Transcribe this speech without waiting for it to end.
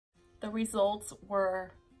The results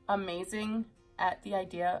were amazing at the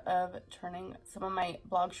idea of turning some of my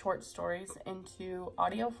blog short stories into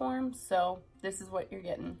audio form, so this is what you're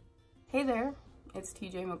getting. Hey there, it's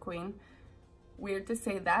TJ McQueen. Weird to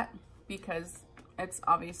say that because it's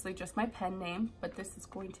obviously just my pen name, but this is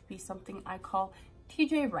going to be something I call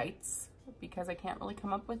TJ Writes because I can't really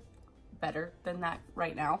come up with better than that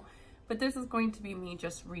right now. But this is going to be me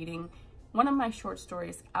just reading one of my short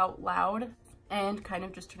stories out loud and kind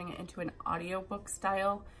of just turning it into an audiobook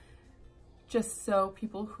style, just so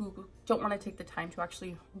people who don't want to take the time to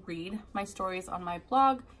actually read my stories on my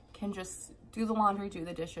blog can just do the laundry, do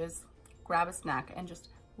the dishes, grab a snack, and just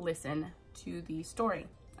listen to the story.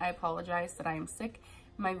 I apologize that I am sick.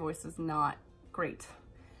 My voice is not great,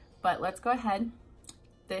 but let's go ahead.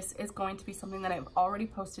 This is going to be something that I've already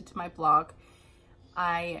posted to my blog.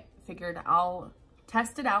 I figured I'll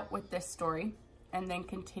test it out with this story and then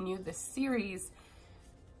continue this series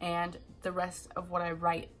and the rest of what I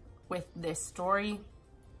write with this story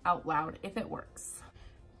out loud if it works.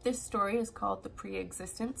 This story is called The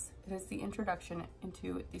Pre-Existence. It is the introduction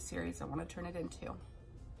into the series I want to turn it into.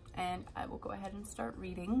 And I will go ahead and start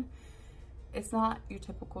reading. It's not your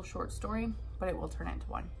typical short story, but it will turn into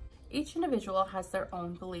one. Each individual has their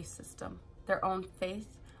own belief system, their own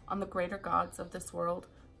faith on the greater gods of this world,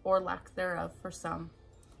 or lack thereof for some.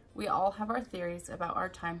 We all have our theories about our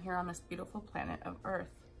time here on this beautiful planet of Earth.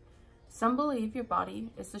 Some believe your body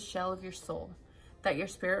is the shell of your soul, that your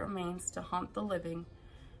spirit remains to haunt the living.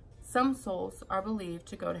 Some souls are believed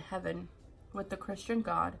to go to heaven with the Christian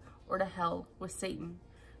God or to hell with Satan,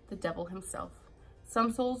 the devil himself.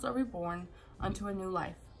 Some souls are reborn unto a new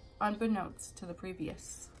life, unbeknownst to the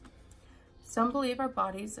previous. Some believe our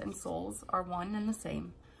bodies and souls are one and the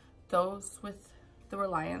same, those with the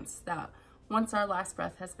reliance that once our last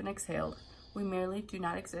breath has been exhaled, we merely do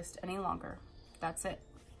not exist any longer. That's it.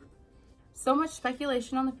 So much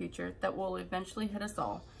speculation on the future that will eventually hit us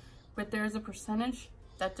all, but there is a percentage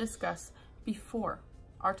that discuss before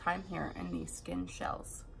our time here in these skin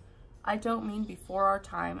shells. I don't mean before our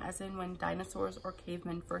time as in when dinosaurs or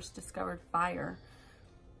cavemen first discovered fire.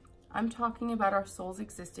 I'm talking about our souls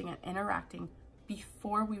existing and interacting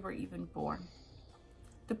before we were even born.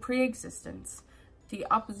 The pre-existence, the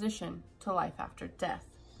opposition to life after death.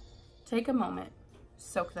 Take a moment,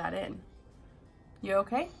 soak that in. You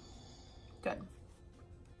okay? Good.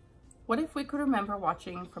 What if we could remember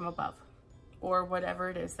watching from above, or whatever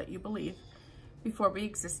it is that you believe, before we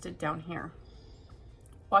existed down here?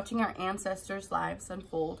 Watching our ancestors' lives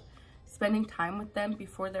unfold, spending time with them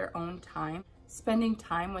before their own time, spending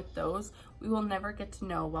time with those we will never get to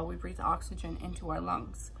know while we breathe oxygen into our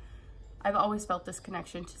lungs. I've always felt this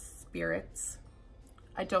connection to spirits.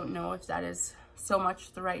 I don't know if that is so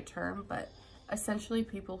much the right term, but essentially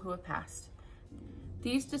people who have passed.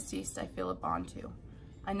 These deceased I feel a bond to.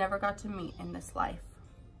 I never got to meet in this life.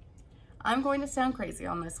 I'm going to sound crazy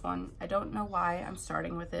on this one. I don't know why I'm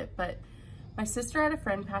starting with it, but my sister had a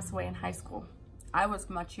friend pass away in high school. I was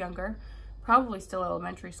much younger, probably still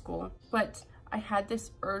elementary school, but I had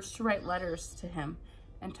this urge to write letters to him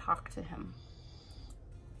and talk to him.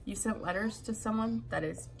 You sent letters to someone that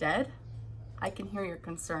is dead? I can hear your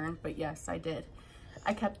concern, but yes, I did.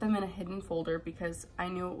 I kept them in a hidden folder because I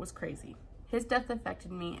knew it was crazy. His death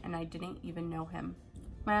affected me and I didn't even know him.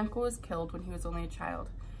 My uncle was killed when he was only a child.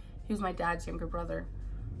 He was my dad's younger brother.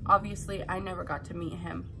 Obviously, I never got to meet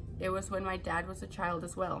him. It was when my dad was a child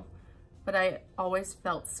as well. But I always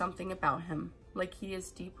felt something about him, like he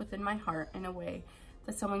is deep within my heart in a way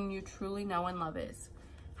that someone you truly know and love is.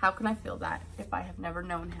 How can I feel that if I have never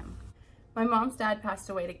known him? My mom's dad passed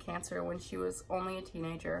away to cancer when she was only a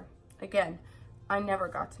teenager. Again, I never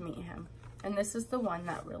got to meet him. And this is the one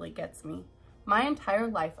that really gets me. My entire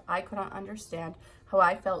life, I could not understand how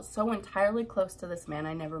I felt so entirely close to this man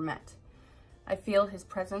I never met. I feel his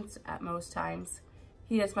presence at most times.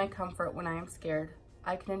 He is my comfort when I am scared.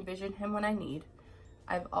 I can envision him when I need.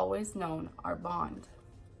 I've always known our bond.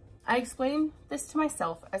 I explain this to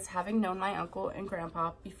myself as having known my uncle and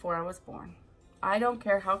grandpa before I was born. I don't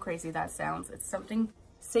care how crazy that sounds. It's something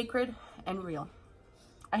sacred and real.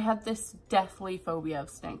 I have this deathly phobia of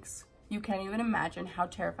snakes. You can't even imagine how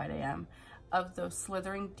terrified I am of those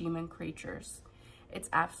slithering demon creatures. It's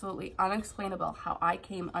absolutely unexplainable how I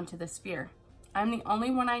came unto this fear. I'm the only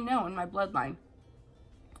one I know in my bloodline,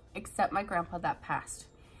 except my grandpa that passed.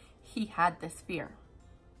 He had this fear.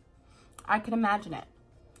 I can imagine it.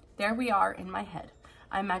 There we are in my head.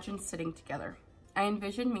 I imagine sitting together. I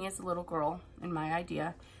envision me as a little girl in my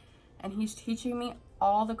idea, and he's teaching me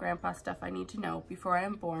all the grandpa stuff I need to know before I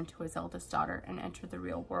am born to his eldest daughter and enter the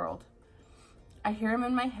real world. I hear him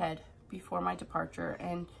in my head before my departure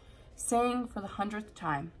and saying for the 100th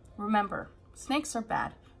time, remember, snakes are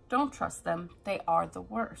bad. Don't trust them. They are the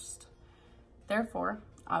worst. Therefore,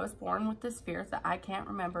 I was born with this fear that I can't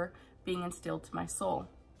remember being instilled to my soul.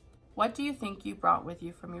 What do you think you brought with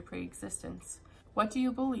you from your pre-existence? What do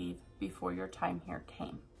you believe before your time here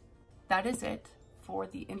came? That is it for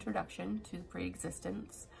the introduction to the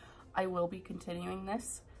pre-existence. I will be continuing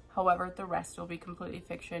this. However, the rest will be completely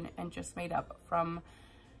fiction and just made up from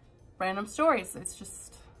random stories. It's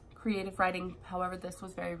just creative writing. However, this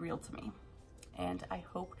was very real to me. And I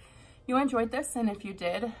hope you enjoyed this. And if you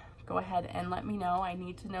did, go ahead and let me know. I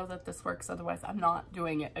need to know that this works. Otherwise, I'm not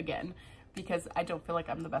doing it again because I don't feel like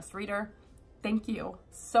I'm the best reader. Thank you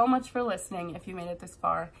so much for listening if you made it this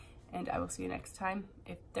far. And I will see you next time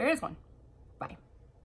if there is one.